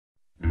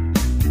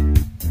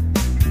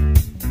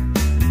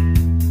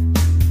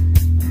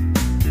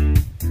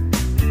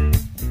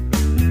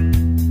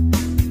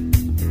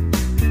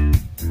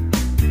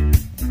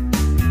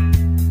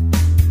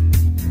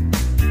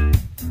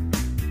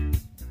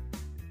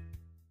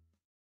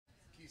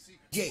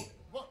Yeah.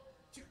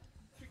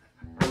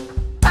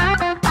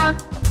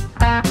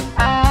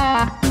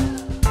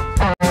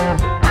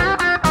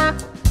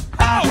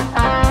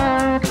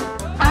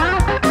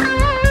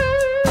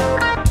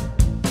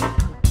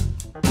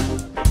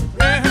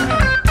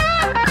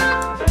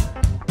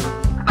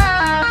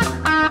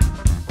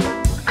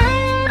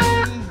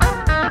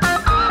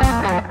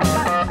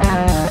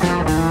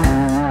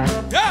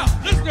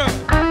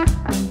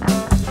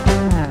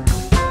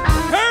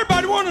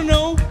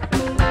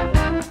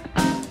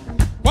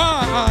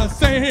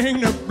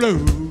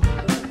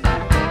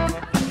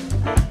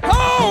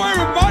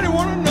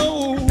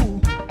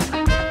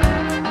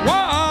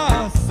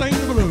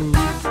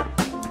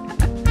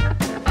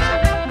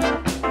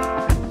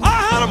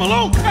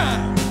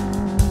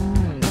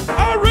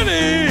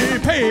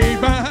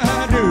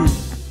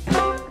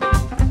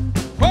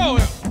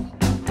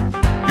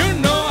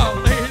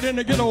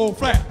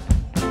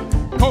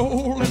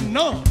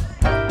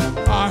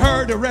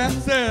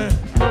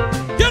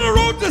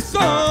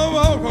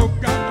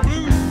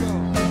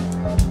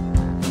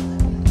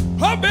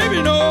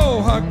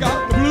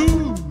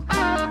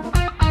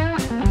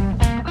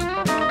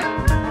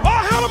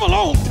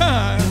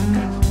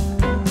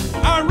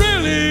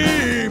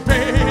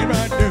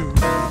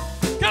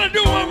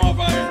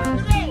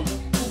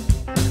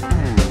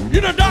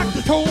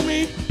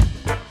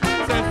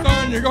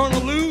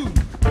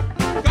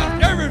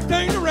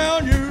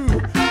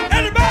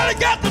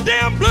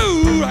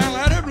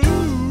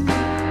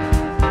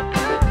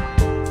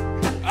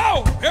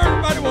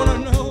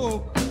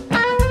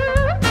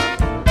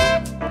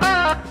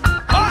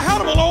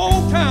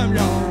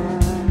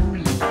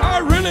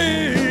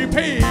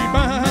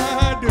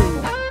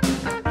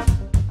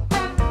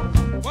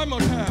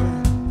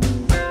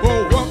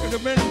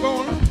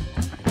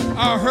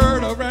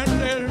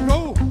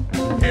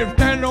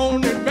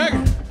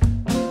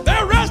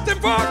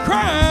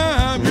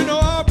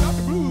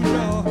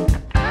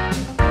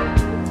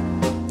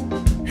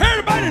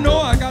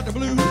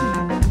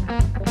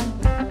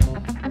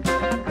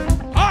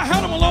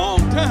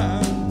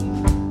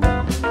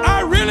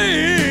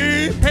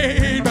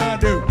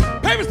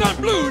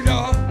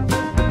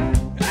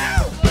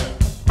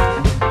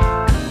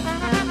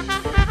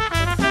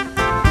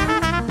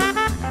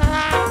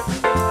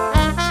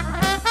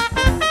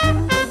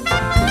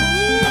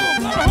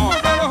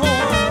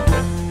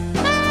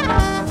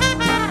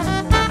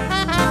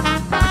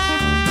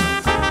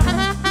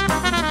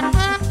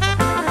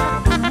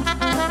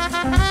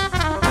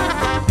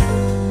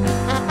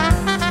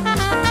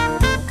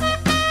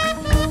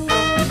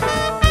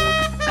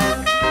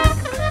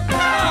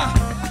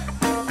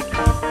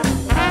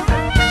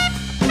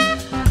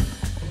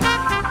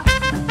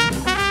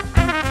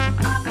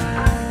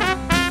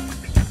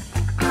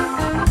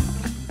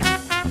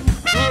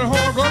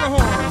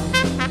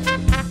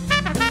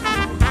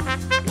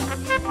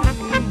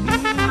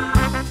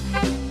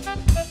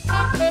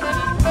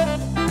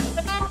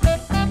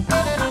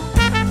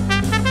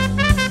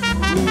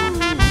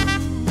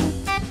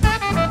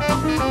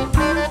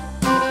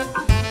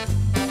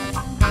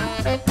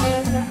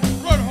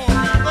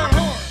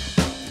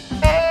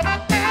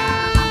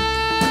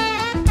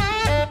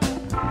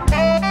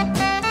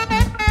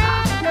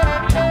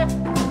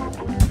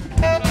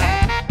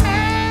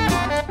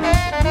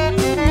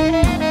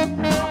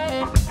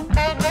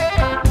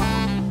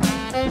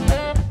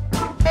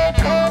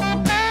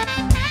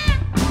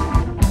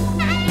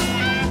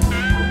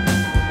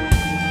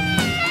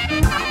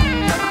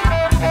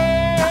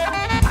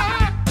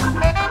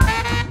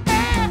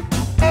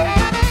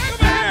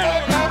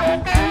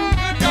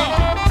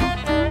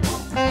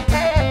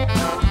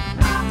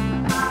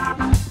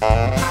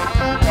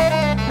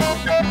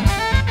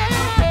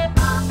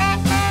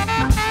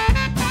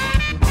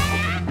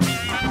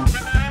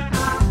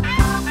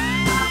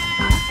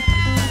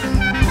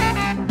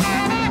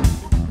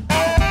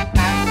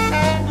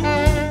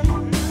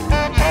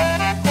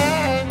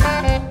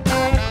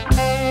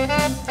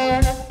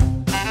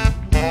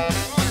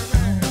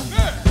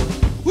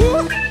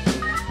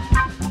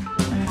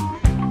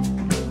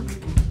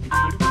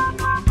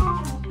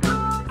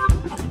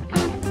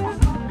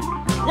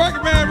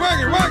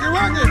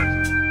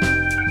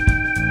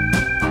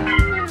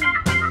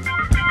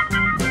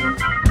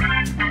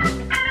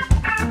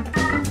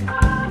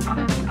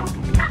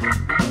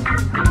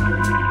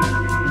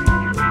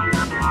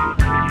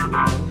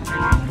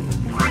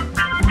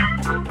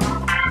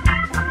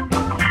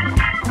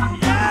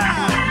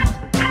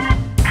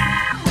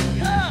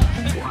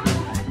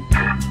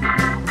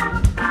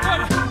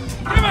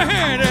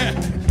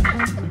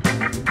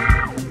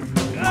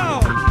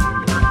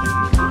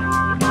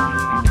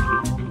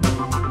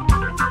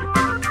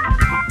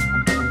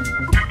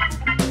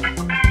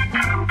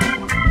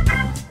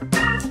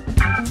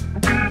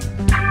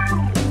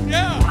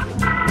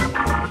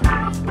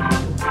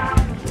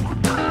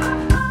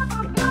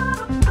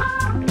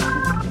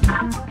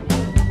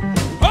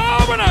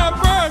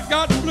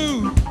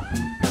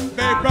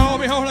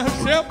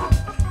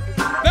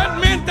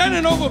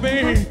 standing over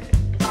me.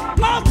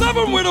 Lots of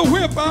them with a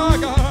whip. I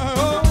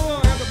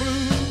got the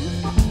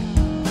blues.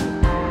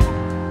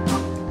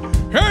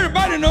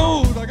 Everybody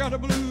knows I got the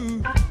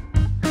blues.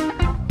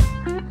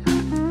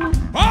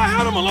 I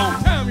had them a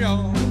long time,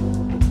 y'all.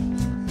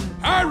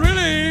 I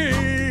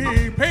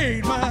really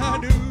paid my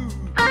dues.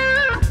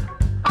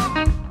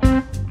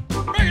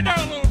 Break it down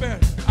a little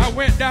bit. I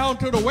went down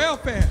to the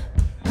welfare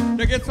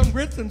to get some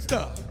grits and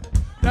stuff.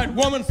 That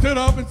woman stood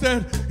up and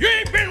said, "You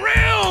ain't been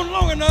around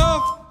long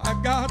enough. I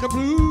got the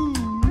blues.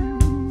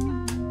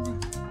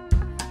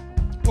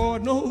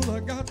 Lord knows I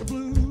got the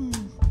blues."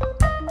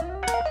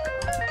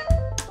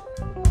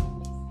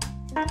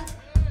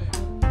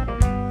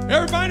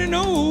 Everybody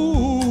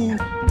knows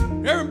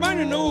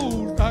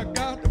I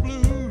got the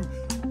blues.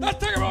 Let's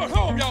take it on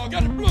home, y'all.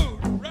 Got the blues.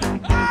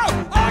 Right?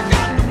 Oh, I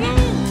got the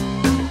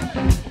blues.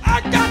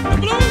 I got the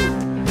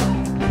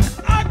blues.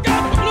 I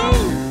got the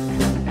blues.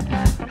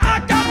 I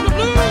got the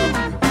blues.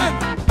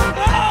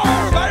 Oh,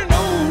 everybody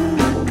knows.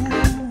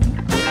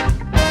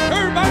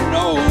 Everybody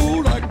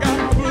knows I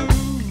got the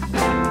blues.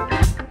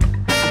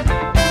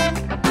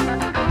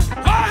 I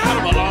had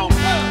them a long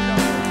time,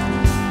 y'all.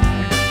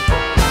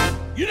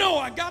 You know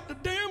I got the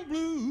damn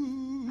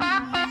blues.